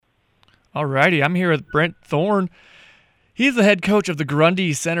All righty, I'm here with Brent Thoren. He's the head coach of the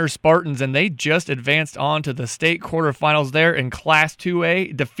Grundy Center Spartans, and they just advanced on to the state quarterfinals there in Class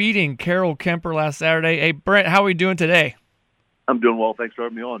 2A, defeating Carroll Kemper last Saturday. Hey, Brent, how are we doing today? I'm doing well. Thanks for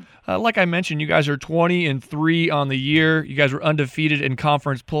having me on. Like I mentioned, you guys are 20-3 on the year. You guys were undefeated in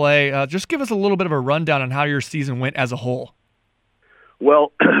conference play. Just give us a little bit of a rundown on how your season went as a whole.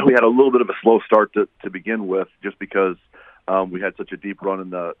 Well, we had a little bit of a slow start to begin with just because we had such a deep run in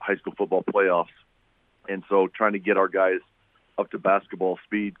the high school football playoffs. And so trying to get our guys up to basketball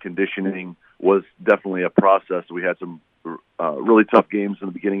speed conditioning was definitely a process. We had some really tough games in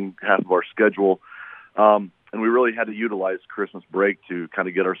the beginning half of our schedule. And we really had to utilize Christmas break to kind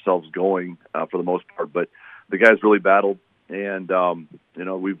of get ourselves going for the most part. But the guys really battled, and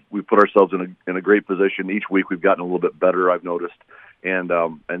we've put ourselves in a great position. Each week we've gotten a little bit better, I've noticed, and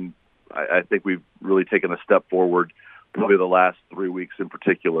I think we've really taken a step forward, probably the last 3 weeks in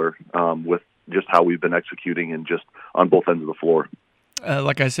particular, with just how we've been executing and just on both ends of the floor.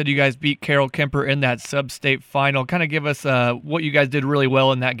 Like I said, you guys beat Carroll Kemper in that sub-state final. Kind of give us what you guys did really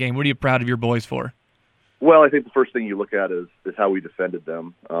well in that game. What are you proud of your boys for? Well, I think the first thing you look at is how we defended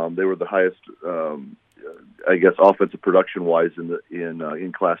them. They were the highest, offensive production-wise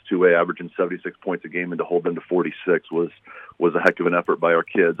in Class 2A, averaging 76 points a game, and to hold them to 46 was a heck of an effort by our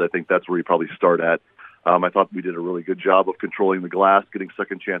kids. I think that's where you probably start at. I thought we did a really good job of controlling the glass, getting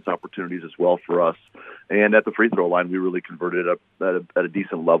second-chance opportunities as well for us. And at the free throw line, we really converted up at a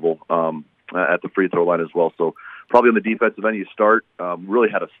decent level at the free throw line as well. So probably on the defensive end, you start. Really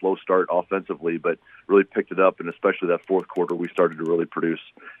had a slow start offensively, but really picked it up, and especially that fourth quarter, we started to really produce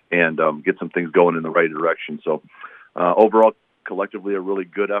and get some things going in the right direction. So overall, collectively, a really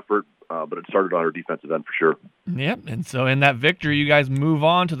good effort, but it started on our defensive end for sure. Yep, and so in that victory, you guys move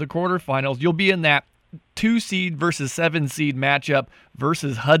on to the quarterfinals. You'll be in that 2-seed versus 7-seed matchup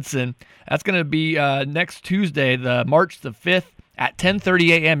versus Hudson. That's going to be next Tuesday, the March the 5th at 10:30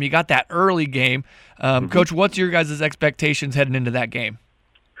 a.m. You got that early game. Coach, what's your guys' expectations heading into that game?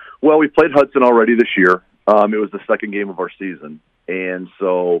 Well, we played Hudson already this year. It was the second game of our season. And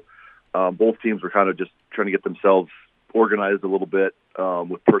so both teams were kind of just trying to get themselves organized a little bit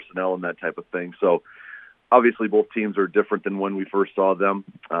with personnel and that type of thing. So obviously both teams are different than when we first saw them.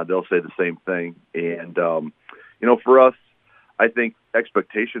 They'll say the same thing. And, for us, I think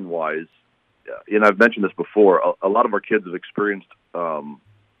expectation-wise, and I've mentioned this before, a lot of our kids have experienced a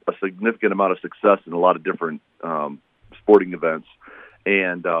significant amount of success in a lot of different sporting events.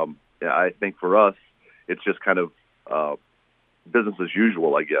 And I think for us, it's just kind of business as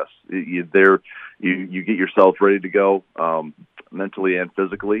usual, I guess. You get yourself ready to go mentally and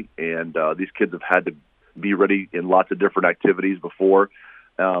physically, and these kids have had to be ready in lots of different activities before.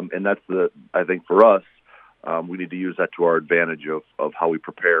 And that's I think for us, we need to use that to our advantage of how we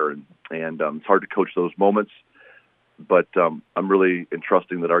prepare. And it's hard to coach those moments, but I'm really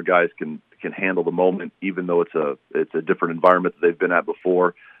entrusting that our guys can handle the moment, even though it's a different environment that they've been at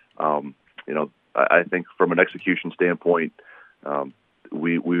before. I think from an execution standpoint,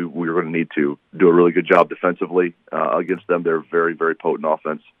 we're going to need to do a really good job defensively against them. They're very, very potent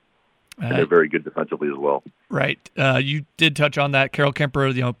offense. And they're very good defensively as well. Right. You did touch on that. Carroll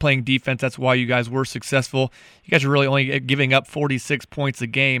Kemper, playing defense, that's why you guys were successful. You guys are really only giving up 46 points a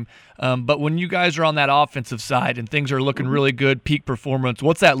game. But when you guys are on that offensive side and things are looking really good, peak performance,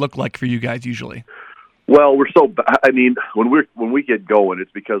 what's that look like for you guys usually? Well, when we get going,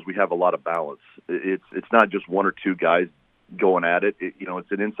 it's because we have a lot of balance. It's not just one or two guys going at it.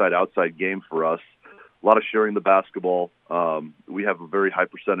 It's an inside-outside game for us. A lot of sharing the basketball. We have a very high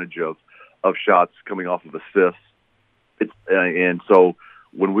percentage of shots coming off of assists. And so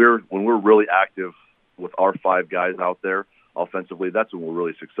when we're really active with our five guys out there offensively, that's when we're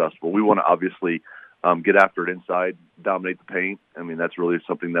really successful. We want to obviously get after it inside, dominate the paint. I mean, that's really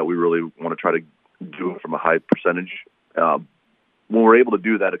something that we really want to try to do from a high percentage. When we're able to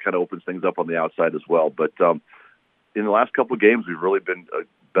do that, it kind of opens things up on the outside as well. But in the last couple of games, we've really been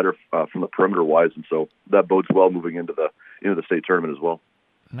better from the perimeter-wise, and so that bodes well moving into the state tournament as well.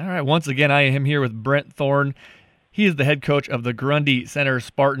 All right. Once again, I am here with Brent Thoren. He is the head coach of the Grundy Center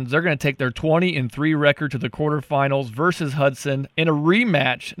Spartans. They're going to take their 20-3 record to the quarterfinals versus Hudson in a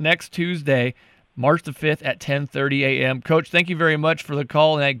rematch next Tuesday, March the 5th at 10:30 a.m. Coach, thank you very much for the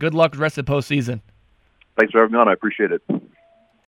call, and good luck with the rest of the postseason. Thanks for having me on. I appreciate it.